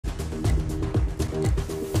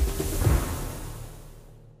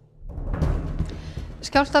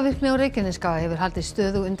Skjálftavirkni á Reykjanesskaga hefur haldið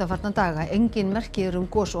stöðugt undanfarna daga. Engin merki eru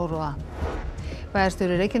gosóróa.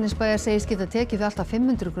 Bæjarstjóri Reykjanesbæjar segist geta tekið við allt að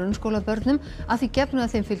 500 grunnskólabörnum að því gefnu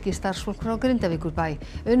að þeim fylgi starfsfólk frá Grindavíkurbæ.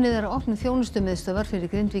 Unnið er að opna þjónustumiðstöðvar fyrir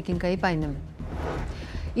Grindvíkinga í bænum.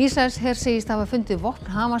 Ísraelsher segist hafa fundið vopn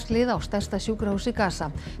Hamas-liða á stærsta sjúkrahúsi Gaza.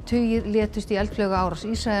 Tugir létust í eldflaugaárás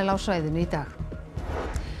Ísraela á svæðinu í dag.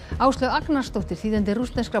 Áslaug Agnarsdóttir, þýðandi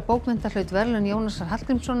rússneskra bókmennta, hlaut verðlaun Jónasar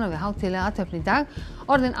Hallgrímssonar við hátíðlega athöfn í dag.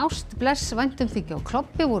 Orðin ást, bless, væntumþykja og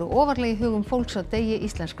klobbi voru ofarlega í hugum fólks á degi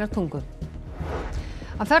íslenskrar tungu.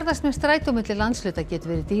 Að ferðast með strætó milli landshluta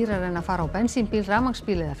getur verið dýrara en að fara á bensínbíl,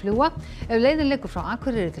 rafmagnsbíl eða fljúga. Ef leiðin liggur frá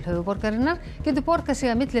Akureyri til höfuðborgarinnar getur borgað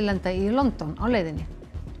sig að millilenda í London á leiðinni.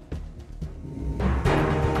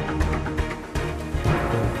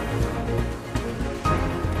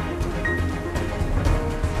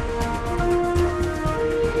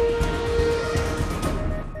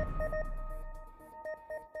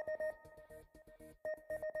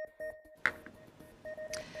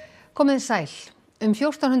 Komið sæl.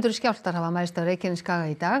 1400 skjálftar hafa mælst á Reykjanesskaga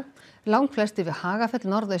í dag, langflestir við Hagafell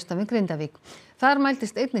norðaustan við Grindavík. Þar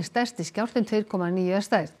mældist einnig stærsti skjálftinn 2,9 að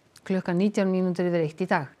stærð, klukkan 19:01 í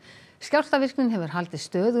dag. Skjálftavirknin hefur haldið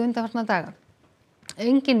stöðugt undanfarna daga.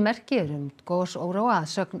 Engin merki eru gosóróa að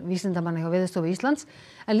sögn vísindamanna hjá Veðurstofu Íslands,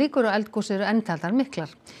 en líkur á eldgosi eru enn taldar miklar.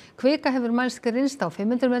 Kvika hefur mælst grynnst á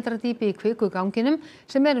 500 metra dýpi í kvikuganginum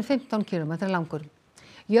sem er 15 km langur.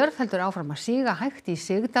 Jörð heldur áfram að síga hægt í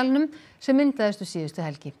Sigdalnum sem myndaðist síðustu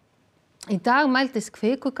helgi. Í dag mældist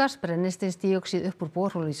kvikugas, brennisteinsdíoxíð upp úr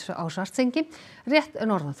borholu á Svartsengi, rétt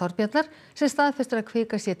norðan Þorbjarnar, sem staðfestir að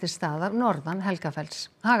kvika sé til staðar norðan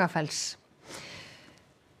Hagafells.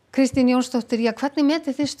 Kristín Jónsdóttir, hvernig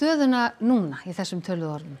metið þið stöðuna núna í þessum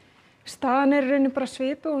töluðu orðum? Staðan er í rauninni bara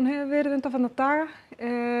svipuð, hún hefur verið undanfarna daga.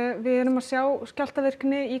 Við erum að sjá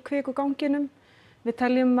skjálftavirkni í kvikuganginum. Við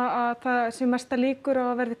teljum að það sé mesta líkur á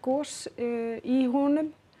að verði gos í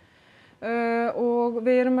honum og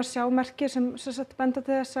við erum að sjá merki sem benda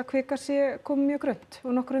til þess að kvika sé komið mjög grunnt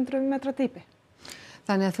og nokkur 100 metra dýpi.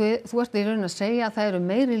 Þannig að þú ert í raun að segja að það eru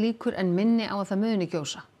meiri líkur en minni á að það muni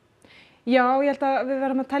gjósa? Já, ég held að við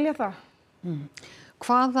verðum að telja það.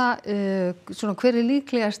 Hver er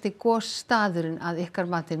líklegasti gosstaðurinn að ykkar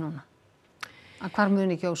mati núna? Að hvar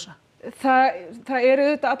muni gjósa? Það eru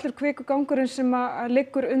auðvitað allur kvikugangurinn sem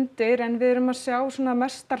liggur undir, en við erum að sjá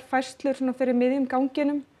mestar færslur fyrir miðjum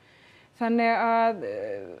ganginum. Þannig að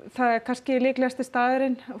það er kannski líklegasti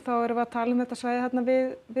staðurinn og þá erum við að tala um þetta svæði þarna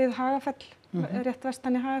við Hagafell, rétt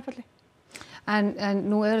vestan í Hagafelli. En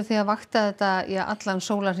nú eru þið að vakta þetta allan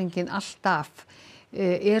sólarhringinn alltaf.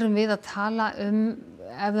 Erum við að tala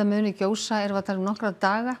ef það muni gjósa, erum við að tala nokkra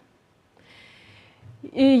daga?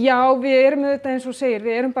 Já, við erum auðvitað eins og segir,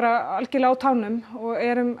 við erum bara algjörlega á tánum og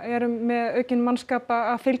erum með aukinn mannskap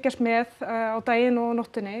að fylgjast með á daginn og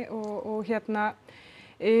nóttunni og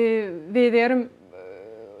við erum,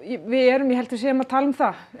 ég held við séum að tala um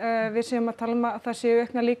það. Við séum að tala um að það séu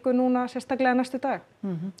aukna líkur núna sérstaklega næstu dag.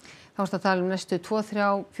 Þá ertu að tala um næstu 2,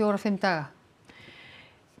 3, 4, 5 daga?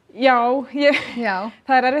 Já,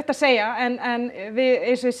 það er erfitt að segja, en við,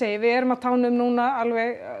 eins og ég segi, við erum að tánum núna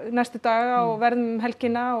alveg næstu daga og verðum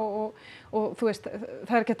helgina og þú veist,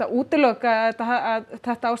 það er ekki að útiloka að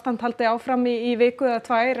þetta ástand haldi áfram í viku eða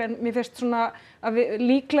 2, en mér finnst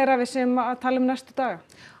líklegra við séum að tala um næstu daga.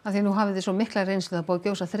 Af því nú hafið þið svo mikla reynslu að búið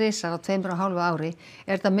að gjósa 3 á 2,5 ári.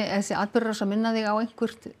 Er þessi atburðarás að minna þig á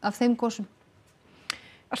einhvert af þeim gosum?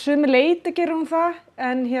 Að sumu leyti gerir hún það,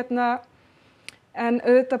 en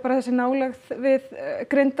auðvitað bara þessi nálægð við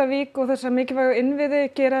Grindavík og þessa mikilvægu innviði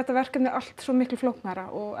gera þetta verkefni allt svo miklu flóknara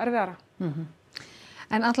og erfiðara.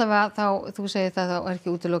 En allavega þá, þú segir það, þá er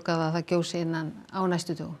ekki útilokað að það gjósi innan á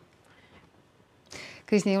næstu dögum.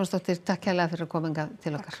 Kristín Jónsdóttir, takk kærlega fyrir að koma hingað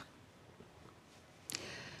til okkar.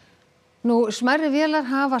 Smærri vélar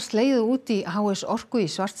hafa slegið út í HS Orku í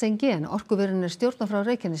Svartsengi en orkuverinu er stjórnað frá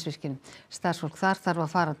Reykjanesvirkjun. Starfsfólk þar þarf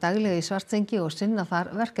að fara daglega í Svartsengi og sinna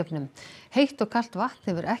þar verkefnum. Heitt og kalt vatn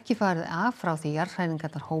hefur ekki farið af frá því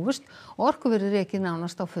jarðhræringarnar hófust og orkuverið rekið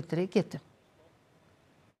nánast á fullri getu.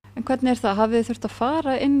 En hvernig er það? Hafið þið þurft að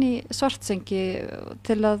fara inn í Svartsengi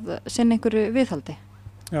til að sinna einhverju viðhaldi?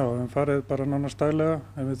 Já, við höfum farið bara nánast daglega,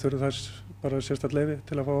 en við þurfum þess bara sérstakt leyfi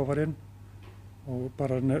til að fá að fara inn. Og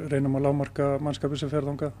bara reynum að lágmarka mannskapið sem fer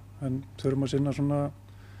þangað, en þurfum að sinna svona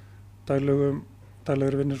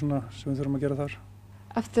daglegri vinnu sem við þurfum að gera þar.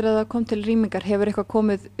 Eftir að það kom til rýmingar, hefur eitthvað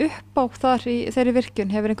komið upp á þar í þeirri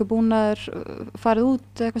virkjun? Hefur einhver búnaður farið út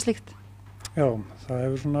eða eitthvað slíkt? Já, það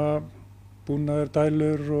hefur svona búnaður,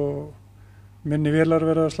 dælur og minni vélar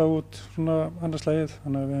verið að slá út svona annað slagið,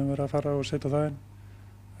 þannig að við hefum verið að fara og setja það inn.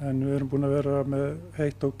 en við erum búin að vera með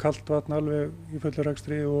heitt og kalt vatn alveg í fullu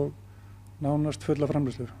rekstri og nánast fulla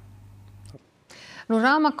framleiðslu. Nú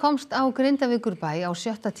rafmagn komst á Grindavíkurbæ á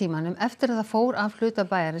 7. tímanum eftir að það fór af hluta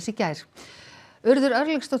bæjarins í gær. Urður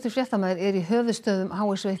Örlygsdóttir fréttamaður er í höfuðstöðvum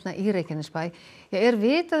HS Veitna í Reykjanesbæ.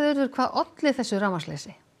 Vitað Urður hvað olli þessu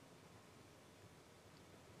rafmagnsleysi?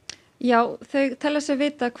 Já, þau telja sig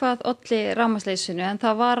vita hvað olli rafmagnsleysinu en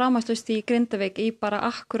það var rafmagnslaust í Grindavík í bara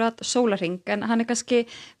akkurat sólarhring en hann er kannski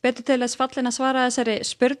betur til þess fallinn að svara þessari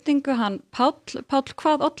spurningu hann Páll,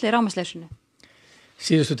 hvað olli rafmagnsleysinu?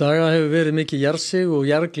 Síðustu daga hefur verið mikið jarðsig og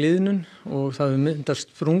jarðgliðnun og það hefur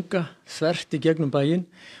myndast sprunga þvert í gegnum bæinn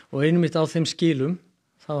og einmitt á þeim skilum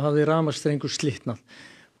þá hafði rafmagnsstrengur slitnað.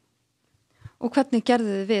 Og hvernig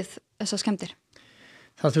gerðu þið við þessar skemmdir?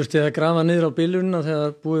 Það þurfti að grafa niður á bylurina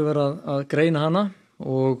þegar búið var að greina hana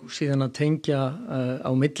og síðan að tengja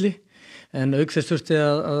á milli. En auk þess þurfti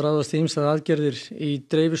að ráðast ýmsar aðgerðir í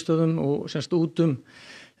dreifistöðum og semst út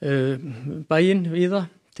bæinn víða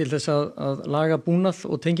til þess að laga búnað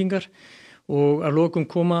og tengingar og að lokum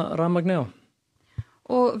koma rafmagni á.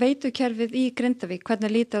 Og veitukerfið í Grindavík,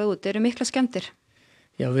 hvernig lítur það út? Eru mikla skemmdir?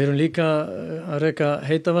 Já, við erum líka að reka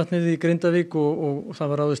heitavatnið í Grindavík og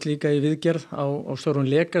það var ráðist líka í viðgerð á stórum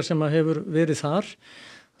leka sem hefur verið þar.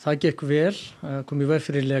 Það gekk vel, kom í veg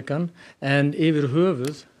fyrir lekan, en yfir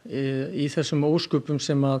höfuð í þessum ósköpum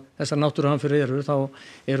sem að þessar náttúruhamfarir eru, þá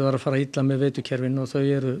eru það að fara illa með veitukerfin og þau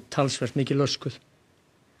eru talsvert mikið löskuð.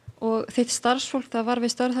 Og þitt starfsfólk, það var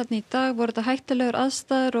við störð þarna í dag, voru þetta hættulegur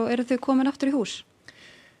aðstæður og eru þau komin aftur í hús?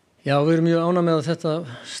 Já, við erum mjög ánægð með að þetta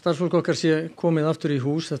starfsfólk okkar sé komið aftur í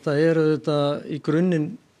hús. Þetta eru þetta í grunninn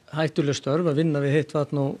hættuleg störf að vinna við heitt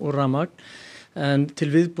vatn og rafmagn, en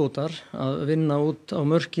til viðbótar að vinna út á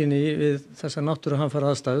mörkinni við þessar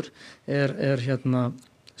náttúruhamfara aðstæður er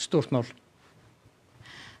stórt mál.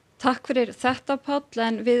 Takk fyrir þetta Páll,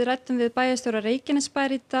 en við ræddum við bæjarstjóra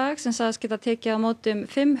Reykjanesbæjar í dag sem sagðist geta tekið á móti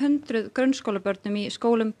 500 grunnskólabörnum í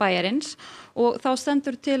skólum bæjarins og þá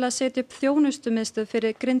stendur til að setja upp þjónustumiðstöð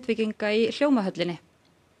fyrir Grindvíkinga í Hljómahöllinni.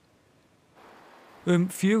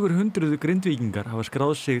 400 Grindvíkingar hafa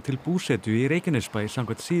skráð sig til búsetu í Reykjanesbæ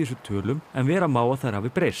samkvæmt síðustu tölum en vera má að þær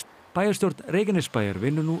hafi breyst. Bæjarstjórn Reykjanesbæjar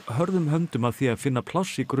vinnur nú hörðum höndum að því að finna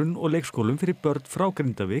pláss í grunn- og leikskólum fyrir börn frá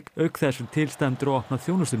Grindavík, auk þessum tilstendur og opna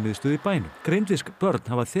þjónustumiðstöð í bænum. Grindvísk börn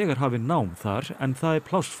hafa þegar hafið nám þar en það er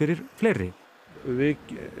pláss fyrir fleiri.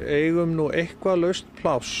 Við eigum nú eitthvað laust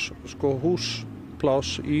pláss,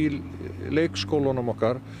 húspláss í leikskólunum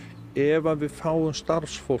okkar ef að við fáum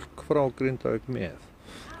starfsfólk frá Grindavík með.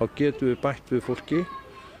 Þá getum við bætt við fólki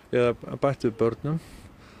eða bætt við börnum.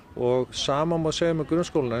 Og sama má segja með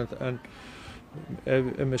grunnskólan en ef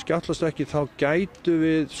við skjáttlast ekki þá gætu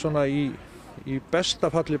við svona í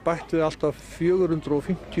besta falli bætt við alltaf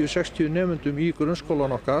 450-60 nemendum í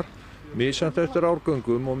grunnskólan okkar, misjafnt eftir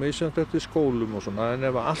árgöngum og misjafnt eftir skólum og svona, en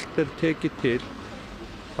ef allt er tekið til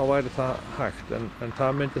þá væri það hægt en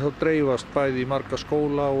það myndi þá dreifast bæði í marga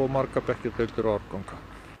skóla og marga bekkjardeildir og árganga.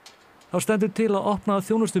 Þá stendur til að opna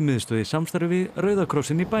þjónustumiðstöð í samstarfi við Rauða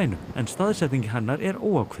krossinn í bænum, en staðsetning hennar er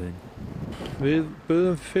óákveðin. Við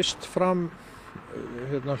buðum fyrst fram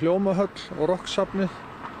Hljómahöll og Rocksafnið,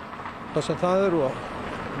 þar sem það er og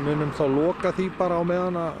munum þá loka því bara á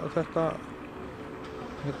meðan að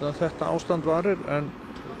þetta ástand varir, en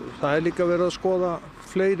það er líka verið að skoða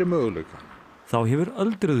fleiri möguleika. Þá hefur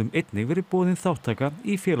öldruðum einnig verið boðin þáttaka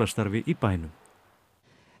í félagsstarfi í bænum.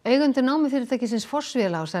 Eigendur námufyrirtækisins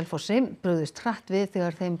Fossvéla á Selfossi brugðust hratt við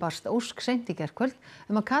þegar þeim barst ósk seint í gærkvöld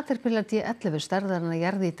að Caterpillar D11 stærðarinnar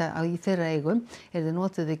jarðýta í þeirra eigum yrði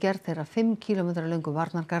notuð við gerð þeirra 5 km löngum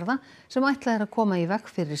varnargarða sem ætlað er að koma í veg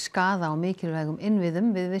fyrir skaða á mikilvægum innviðum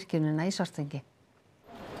við virkjunina í Svartsengi.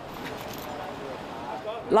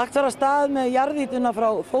 Lagt var af stað með jarðýtuna frá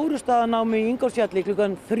Fórustaðanámi í Ingólfsfjalli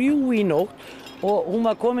klukkan 3 í nótt og hún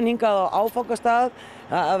var komin hingað á áfangastað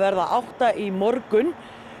að verða 8 í morgun.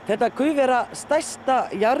 Þetta kuð vera stærsta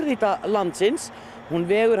jarðýta landsins. Hún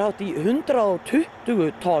vegur hátt í 120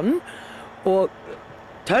 tonn og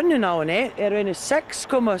tönnin á henni er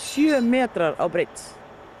 6,7 metrar á breidd.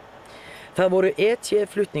 Það voru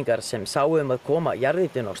flutningar sem sáu að koma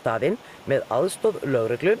jarðýtun á staðinn með aðstoð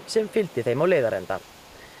lögreglu sem fylgdi þeim á leiðarenda.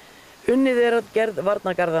 Unnið er að gerð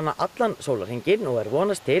varnargarðana allan sólarhringinn og er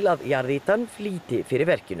vonast til að jarðýtan flýti fyrir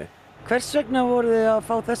verkinu. Hvers vegna voruð þið að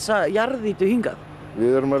fá þessa jarðýtu hingað?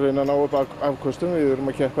 Við erum að reyna að ná upp afköstum, við erum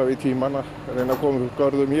að keppa við tímann að reyna að koma upp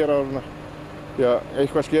görðum hér á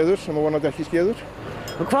eitthvað skeður sem vonandi ekki skeður.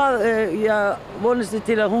 Og hvað vonist þið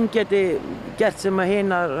til að hún geti gert sem að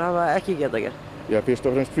hinar hafa ekki geta gert? fyrst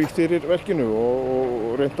og fremst flýtt fyrir verkinu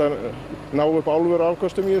og reynda að ná upp alvöru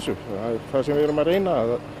afköstum í þessu. Það er það sem við erum að reyna,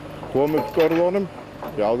 að koma upp görðunum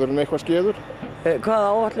áður en eitthvað skeður. Hvað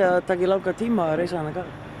áætlið að taka í langa tíma að reisa hana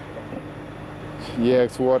garð?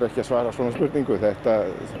 Ég þori ekki að svara svona spurningu.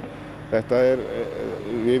 Þetta er,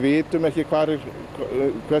 við vitum ekki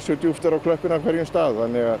hversu djúpt á klöppina á hverjum stað,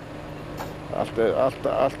 þannig að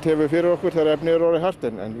allt hefur fyrir okkur þegar efnið er orðið hart,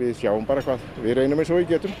 en við sjáum bara hvað, við reynum eins og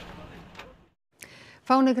við getum.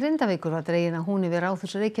 Fáni Grindavíkur var dreginn að húni við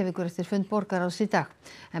Ráðhús Reykjavíkur eftir fund borgarráðs í dag,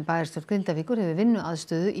 en bæjarstjórn Grindavíkur hefur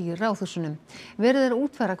vinnuaðstöðu í Ráðhúsunum. Verið er að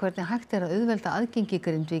útfæra hvernig hægt er að auðvelda aðgengi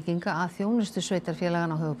Grindvíkinga að þjónustu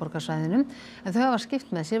sveitarfélaganna á höfuðborgarsvæðinum, en þau hafa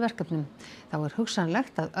skipt með sér verkefnum. Þá er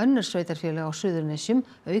hugsanlegt að önnur sveitarfélag á Suðurnesjum,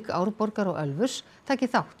 auk Árborgar og Ölfus,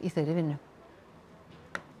 taki þátt í þeirri vinnu.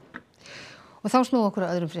 Og þá snúum okkur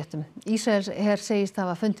að öðrum fréttum. Ísraelsher segist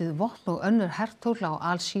hafa fundið vopn og önnur hertól á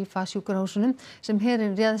Al-Shifa sjúkrahúsunum sem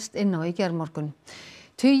herinn réðst inn á í gærmorgun.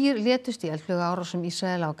 Tugir létust í eldflaugaárásum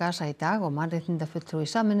Ísraela á Gaza í dag og mannréttindafulltrúi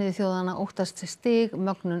Sameinuðu þjóðanna óttast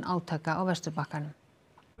stigmögnun átaka á Vesturbakkanum.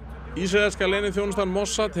 Ísraelska leyniþjónustan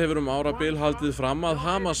Mossad hefur árabil haldið fram að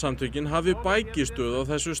Hamas-samtökin hafi bækistöð á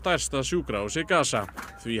þessu stærsta sjúkrahúsi Gaza.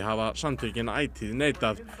 Því hafa samtökin ætíð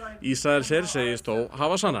neitað. Ísraelsher segist þó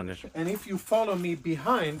hafa sannanir. And if you follow me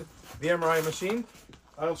behind the MRI machine,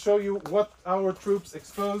 I'll show you what our troops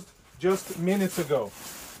exposed just minutes ago.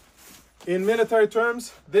 In military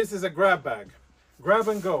terms, this is a grab bag, grab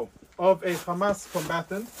and go of a Hamas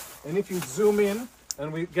combatant. And if you zoom in,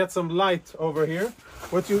 and we get some light over here,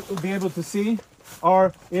 what you will be able to see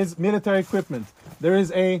is military equipment. There is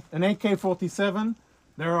an AK-47,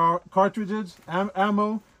 there are cartridges,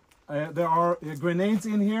 ammo, there are grenades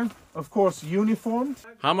in here, of course uniformed.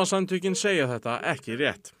 Hamas-samtökin segja þetta ekki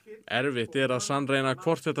rétt. Erfitt er að sannreyna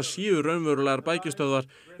hvort þetta séu raunverulegar bækistöðvar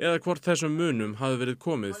eða hvort þessum munum hafi verið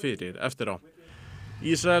komið fyrir eftir á.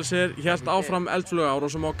 Ísraelsher hélt áfram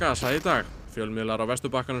eldflaugaárásum á Gaza í dag. Fjölmiðlar á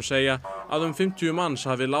Vesturbakkanum segja að 50 manns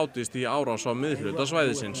hafi látist í árás á miðhluta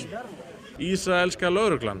svæðisins. Ísraelska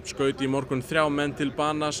lögreglan skaut í morgun 3 menn til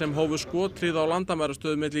bana sem hófu skothríð á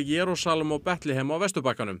landamærastöð milli Jerúsalem og Betlehem á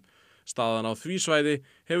Vesturbakkanum. Staðan á því svæði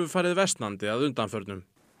hefur farið versnandi að undanförnum.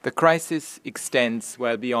 The crisis extends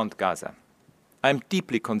well beyond Gaza. I'm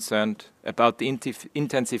deeply concerned about the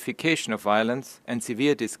intensification of violence and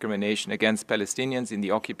severe discrimination against Palestinians in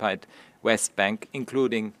the occupied West Bank,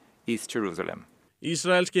 including East Jerusalem.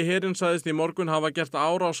 Ísraelski herinn sagðist í morgun hafa gert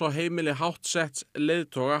árás á heimili háttsetts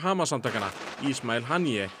leiðtoga Hamas-samtakana, Ismail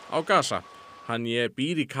Haniyeh, á Gaza. Haniyeh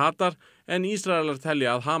býr í Katar en Ísraelar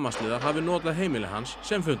telja að Hamas-liðar hafi notað heimili hans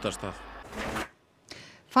sem fundarstað.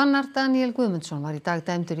 Fannar Daniel Guðmundsson var í dag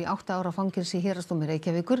dæmdur í 8 ára fangelsi í Héraðsdómi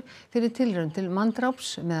Reykjavíkur fyrir tilraun til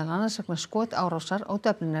manndráps meðal annars vegna skotárásar á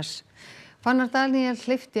Dubliners. Fannar Daniel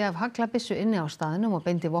hleypti af haglabyssu inni á staðnum og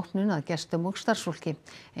beindi vopninu að gestum og starfsfólki.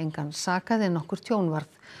 Engan sakaði en nokkur tjón varð.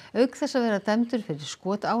 Auk þess að vera dæmdur fyrir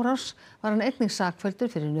skotárás var hann einnig sakfelldur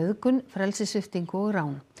fyrir nauðgun, frelsissviptingu og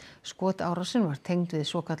rán. Skotárásin var tengd við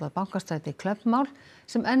svokallað bankastræti Klöppmál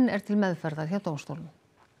sem enn er til meðferðar hjá dómstólum.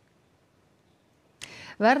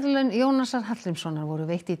 Verðlaun Jónasar Hallgrímssonar voru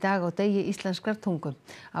veitt í dag á degi íslenskrar tungu.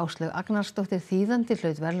 Áslaug Agnarsdóttir þýðandi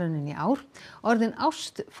hlaut verðlaunin í ár. Orðin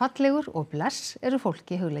ást, fallegur og bless eru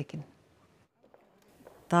fólki hugleikin.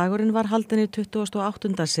 Dagurinn var haldinn í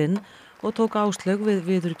 28. sinn og tók Áslaug við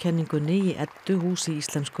viðurkenningunni í Eddu húsi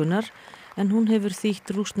íslenskunnar, en hún hefur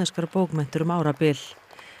þýtt rússneskar bókmenntur árabil.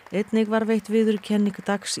 Einnig var veitt viðurkenning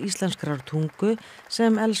dags íslenskrar tungu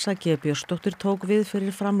sem Elsa G. Björnsdóttir tók við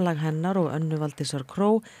fyrir framlag hennar og Önnu Valdísar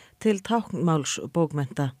Kró til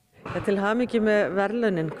táknmálsbókmennta. Til hamingju með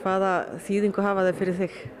verðlaunin, hvaða þýðingu hafa þau fyrir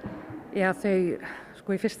þig? Já,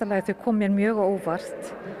 í fyrsta lagi þau kom mér mjög á óvart,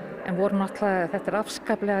 en voru náttúrulega, þetta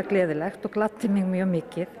afskaplega gleðilegt og gladdi mig mjög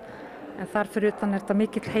mikið. En þar fyrir utan er þetta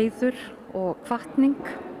mikill heiður og hvatning.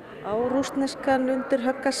 Á rússneskan undir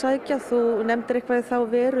högg að sækja, þú nefndir eitthvað þá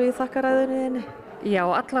veru í þakkaræðunni? Já,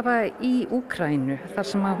 allavega í Úkraínu, þar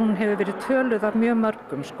sem að hún hefur verið töluð af mjög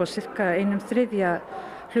mörgum, cirka 1/3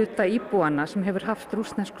 hluta íbúana sem hefur haft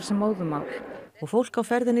rússnesku sem móðumál. Og fólk á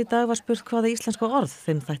ferðinni í dag var spurt hvaða íslensku orð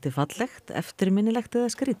þeim þætti fallegt, eftirminnilegt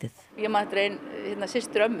eða skrítið. Ég mætti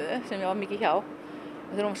systur ömmu sem ég var mikið hjá,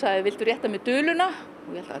 og þegar hún sagði, viltu rétta mig duluna?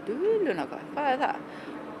 Og ég held að duluna, hvað er það?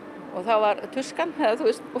 Og þá var tuskan, eða þú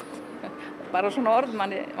veist, bara svona orð,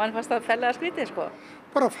 manni fannst það fellega skrítið,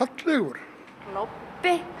 Bara fallegur.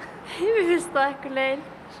 Lobbi, mér finnst það einhvern veginn,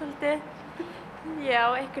 svolítið. Já,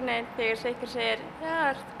 einhvern veginn, þegar einhver segir, já,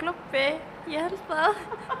 ert globbi, ég held það.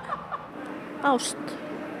 Ást.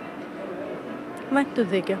 Væntum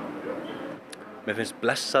þig ekki? Mér finnst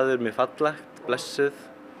blessaður, mér fallegt. blessuð,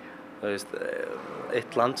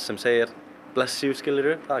 eitt land sem segir bless you,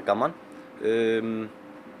 skilurðu, það er gaman.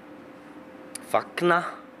 Fagna,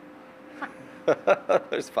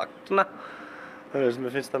 fagna,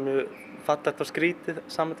 mér finnst það mjög fallegt og skrítið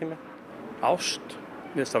sama tíma. Ást,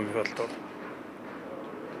 mér finnst það mjög gott orð.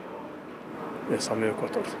 Mér finnst það mjög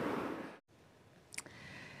gott orð.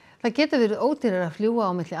 Það getur verið ódýrara að fljúga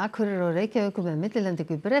á milli Akureyrar og Reykjavíkur með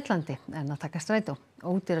millilendingu í Bretlandi en að taka strætó.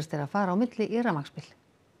 Ódýrast að fara á milli í rafmagnsbíl.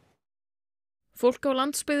 Fólk á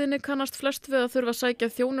landsbyggðinni kannast flest við að þurfa að sækja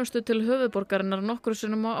þjónustu til höfuðborgarinnar nokkru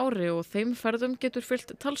sinnum á ári og þeim ferðum getur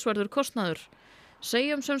fylgt talsverður kostnaður.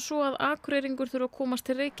 Segjum sem svo að Akureyringur þurfa að komast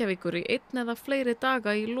til Reykjavíkur í 1 eða fleiri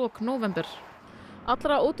daga í lok nóvember.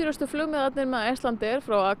 Allra ódýrastu flugmiðarnir með Icelandair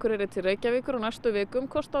frá Akureyri til Reykjavíkur á næstu vikum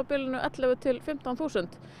kosta á bilinu 11 til 15.000.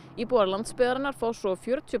 Íbúar landsbyggðarinnar fá svo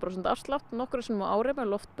 40% afslátt nokkru sinnum á ári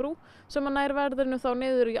með loftbrú sem að nær verðinu þá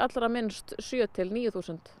niður í allra minnst 7 til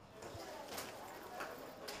 9.000.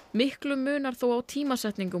 Miklu munar þó á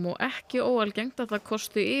tímasetningum og ekki óalgengt að það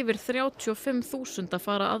kosti yfir 35.000 að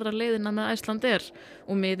fara aðra leiðina með Icelandair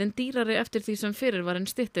og miðinn dýrari eftir því sem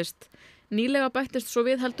fyrirvarinn styttist. Nýlega bættist svo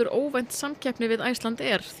við heldur óvænt samkeppni við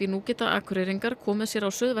Icelandair því nú geta Akureyringar komið sér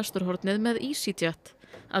á suðvesturhornið með EasyJet,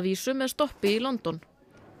 að vísu með stoppi í London.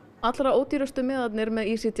 Allra ódýrustu miðarnir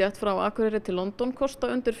með EasyJet frá Akureyri til London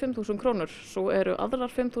kosta undir 5.000 krónur. Svo eru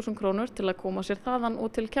aðrar 5.000 krónur til að koma sér þaðan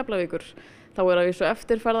og til Keflavíkur. Þá er að vísu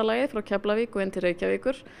eftirferðalagið frá Keflavík og inn til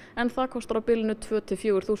Reykjavíkur en það kostar á bilinu 2 til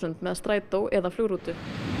 4.000 með strætó eða flugrútu.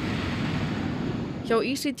 Hjá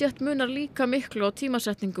EasyJet munar líka miklu á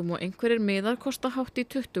tímasetningum og einhverjir miðar kosta hátt í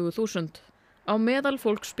 20.000. Á meðal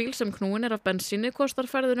fólksbíl sem knúin er af bensíni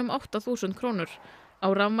kostar ferðin 8.000 krónur. Á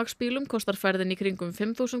rafmagnsbílum kostar ferðin í kringum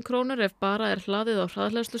 5.000 krónur ef bara er hlaðið á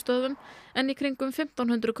hraðhleðslustöðvum en í kringum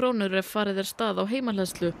 1.500 krónur ef farið er stað á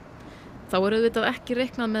heimahleðslu. Þá er auðvitað ekki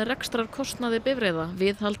reiknað með rekstrarkostnaði bifreiða,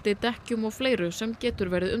 viðhaldi, dekkjum og fleiru sem getur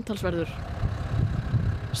verið umtalsverður.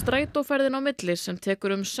 Strætóferðin á milli sem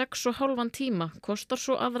tekur 6,5 tíma kostar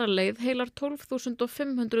svo aðra leið heilar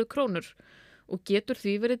 12.500 krónur og getur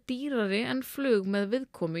því verið dýrari en flug með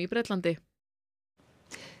viðkomu í Bretlandi.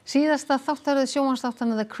 Síðasta þáttaröð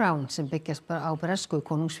sjónvarpsþáttanna The Crown sem byggjast á bresku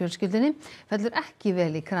konungsfjölskyldunni fellur ekki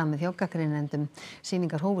vel í kramið hjá gagnrýnendum.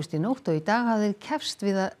 Sýningar hófust í nótt og í dag hafa þeir kepst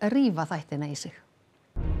við að rífa þættina í sig.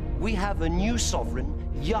 We have a new sovereign,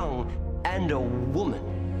 young and a woman.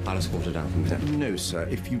 Alice watered down from there. No, sir.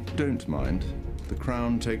 If you don't mind, The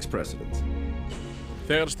Crown takes precedence.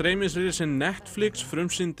 Þegar streymisrisin Netflix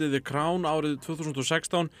frumsýndi The Crown árið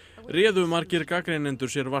 2016 réðu margir gagnrýnendur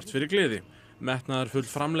sér vart fyrir gleði. Metnaðarfull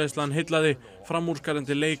framleiðslan heillaði,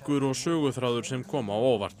 framúrskarandi leikur og söguþráður sem kom á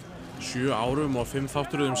óvart. 7 árum og 5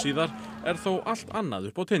 þáttaröðum síðar er þó allt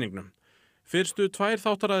annað upp á teiningnum. Fyrstu 2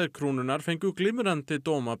 þáttaraðir krúnunar fengu glimrandi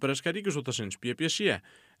dóma breska ríkisútvarpsins BBC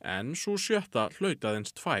en sú 7. hlaut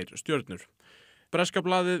aðeins 2 stjörnur. Breska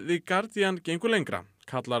blaðið The Guardian gengur lengra,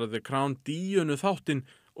 kallar The Crown díunu þáttinn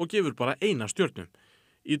og gefur bara 1 stjörnu.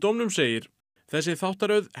 Í dómnum segir: þessi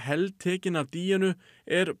þáttaröð tekin af díunu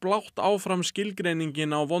er blátt áfram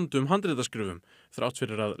skilgreiningin á vondum handritaskrifum. Þrátt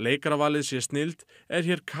fyrir að leikaravalið sé snilld er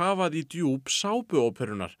hér kafað í djúp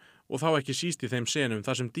sápuóperunar og þá ekki síst í þeim senum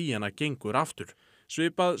þar sem Diana gengur aftur.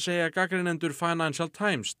 Svipað segja gagnrýnendur Financial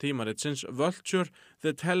Times, tímaritsins Vulture,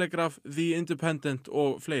 The Telegraph, The Independent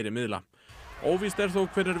og fleiri miðla. Óvíst er þó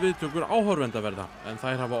hverjar viðtökur áhorfenda verða, en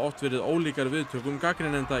þær hafa oft verið ólíkar viðtökum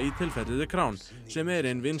gagnrýnenda í tilfelli The Crown, sem er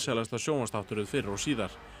ein vinsælasta sjónvarpsþáttaröð fyrr og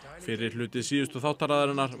síðar. Fyrri hluti síðustu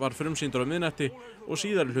þáttaraðarinnar var frumsýndur á miðnætti og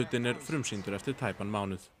síðari hlutin er frumsýndur eftir tæpan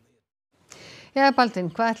mánuð. Já,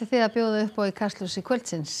 Baldvin, hvað ætlið þið að bjóða upp á í Kastljósi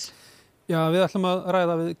kvöldsins? Já, við ætlum að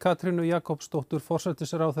ræða við Katrínu Jakobsdóttur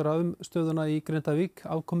forsætisráðherra stöðuna í Grindavík,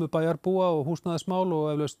 afkomu bæjarbúa og húsnæðismál og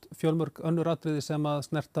eflaust fjölmörg önnur atriði sem að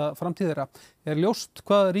snerta framtíð þeirra. Er ljóst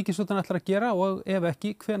hvað ríkisstjórnin ætlar að gera og ef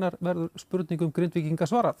ekki, hvenær verður spurningum Grindvíkinga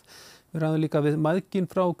svarað? Við ræðum líka við mæðgin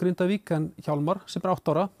frá Grindavík en Hjálmar, sem er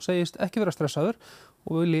 8 ára, segist ekki vera stressaður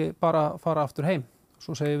og vilji bara fara aftur heim.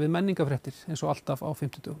 Svo segir við menningafréttir eins og alltaf á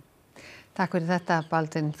 50. Takk fyrir þetta,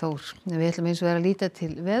 Baldvin Þór. Við ætlum eins og vera að líta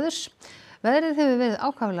til veðurs. Veðrið hefur verið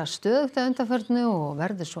ákaflega stöðugt að undanförnu og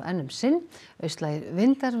verður svo enn sinn. Austlægir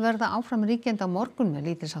vindar verða áfram ríkjandi á morgun með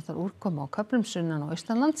lítilsháttar úrkomu á köflum sunnan og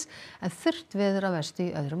austanlands en þurrt veður að vestu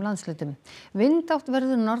í öðrum landshlutum. Vindátt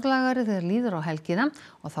verður norðlægari þegar líður á helgina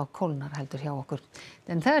og þá kólnar heldur hjá okkur.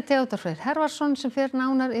 En það er Theodór Freyr Hervarsson sem fer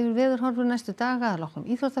nánar yfir veðurhorfur næstu daga að loknum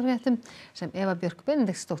íþróttafréttum sem Eva Björk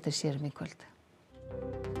Benediktsdóttir sér í kvöld.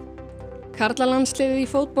 Karlalandsliðið í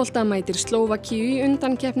fótbolta mætir Slóvakíu í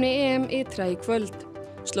undankeppni EM ytra í kvöld.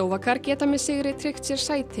 Slóvakar geta með sigri tryggt sér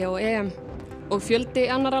sæti á EM. Og fjöldi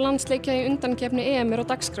annarra landsleikja í undankeppni EM á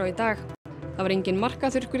dagskrá í dag. Það var engin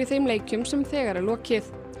markaþurrkur í þeim leikjum sem þegar lokið.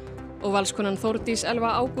 Og valskonan Þórdís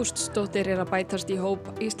Elva Ágústsdóttir að bætast í hóp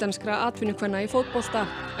íslenskra atvinnukvenna í fótbolta,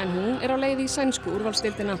 en hún á leið í sænsku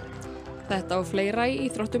úrvalsdeildina. Þetta og fleira í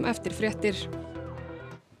íþróttum eftir fréttir.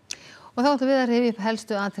 Og þá ætlum við að rifja upp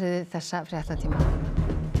helstu atriði þessa fréttatíma.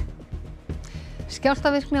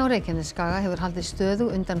 Skjálftavirkni á Reykjanesskaga hefur haldið stöðu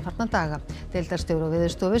undanfarna daga. Deildarstjóri á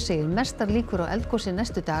Veðurstofu segir mestar líkur á eldgosi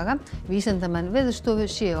næstu daga. Vísindamenn Veðurstofu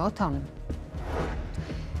séu á tánum.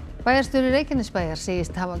 Bæjarstjóri Reykjanesbæjar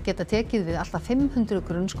segist hafa geta tekið við alltaf 500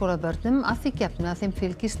 grunnskólabörnum að því gefnu að þeim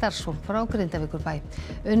fylgi starfsfólk frá Grindavíkurbæ.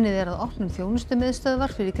 Unnið að opnun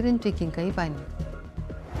þjónustumiðstöðvar fyrir Grindvíkinga í bænum.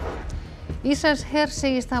 Ísraels her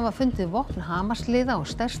segist hafa fundið vopn Hamas-liða á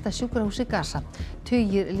stærsta sjúkrahúsi Gaza.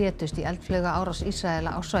 Tugir létust í eldflauga árás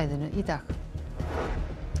Ísraela á svæðinu í dag.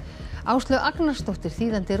 Áslaug Agnarsdóttir,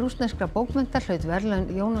 þýðandi rússneskra bókmennta, hlaut verðlaun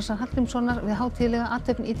Jónasar Hallgrímssonar við hátíðlega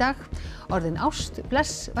athöfn í dag. Orðin ást,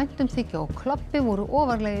 bless, væntumþykja og klobbi voru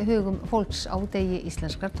ofarlega í hugum fólks á degi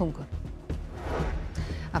íslenskrar tungu.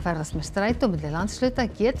 Að ferðast með strætó milli landshluta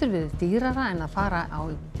getur verið dýrara en að fara á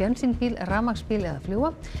bensínbíl, rafmagnsbíl eða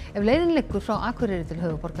fljúga. Ef leiðin liggur frá Akureyri til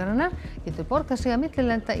höfuðborgarinnar getur borgað sig að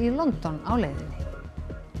millilenda í London á leiðinni.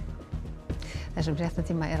 Þessum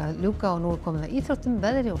fréttatíma að ljúka og nú komið að íþróttum,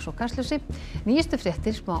 veðri og svo kastljósi. Nýjustu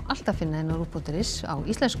fréttir má alltaf finna inn á rúv.is á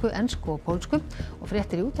íslensku, ensku og pólsku og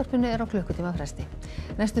fréttir í útvarpinu á klukkutíma fresti.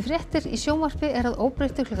 Næstu fréttir í sjónvarpi að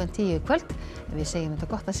óbreyttu klukkan 10 í kvöld. En við segjum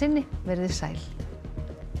þetta gott að sinni, verið sæl.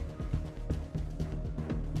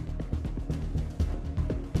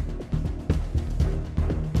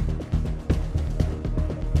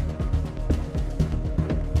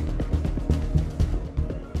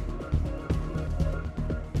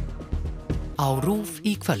 Á RÚV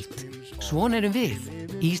í kvöld. Svona erum við.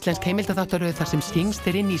 Íslensk heimildaþáttaröð þar sem skyggnst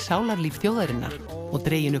inn í sálarlíf þjóðarinnar og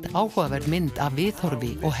dregin upp áhugaverð mynd af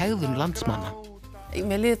viðhorfi og hegðun landsmanna.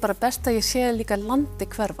 Mér líður bara best að ég sé líka landi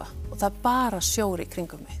hverfa og það bara sjór í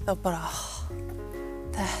kringum mig. Það bara,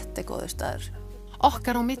 þetta góður staður.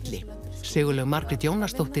 Okkar á milli. Sigurlaug Margrét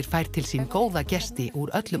Jónasdóttir fær til sín góða gesti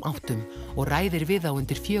úr öllum áttum og ræðir við á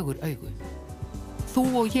undir 4 augu. Þú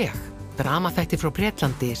og ég. Dramaþættir frá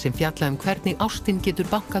Bretlandi sem fjalla hvernig ástin getur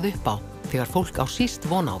bankað upp á þegar fólk á síst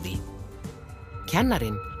von á því.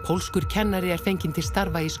 Kennarinn, pólskur kennari fenginn til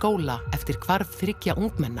starfa í skóla eftir hvarf 3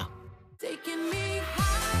 ungmenna.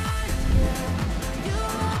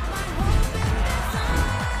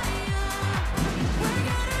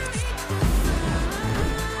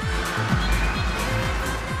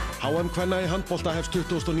 HM-kvenna í handbolta hefst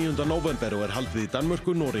 29. nóvember og haldið í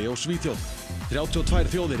Danmörku, Noregi og Svíþjóð. 32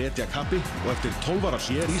 þjóðir etja kappi og eftir 12 ára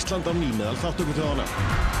hlé Ísland á ný meðal þátttökuþjóðanna.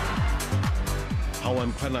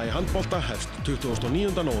 HM-kvenna í handbolta hefst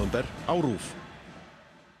 29. nóvember á RÚV.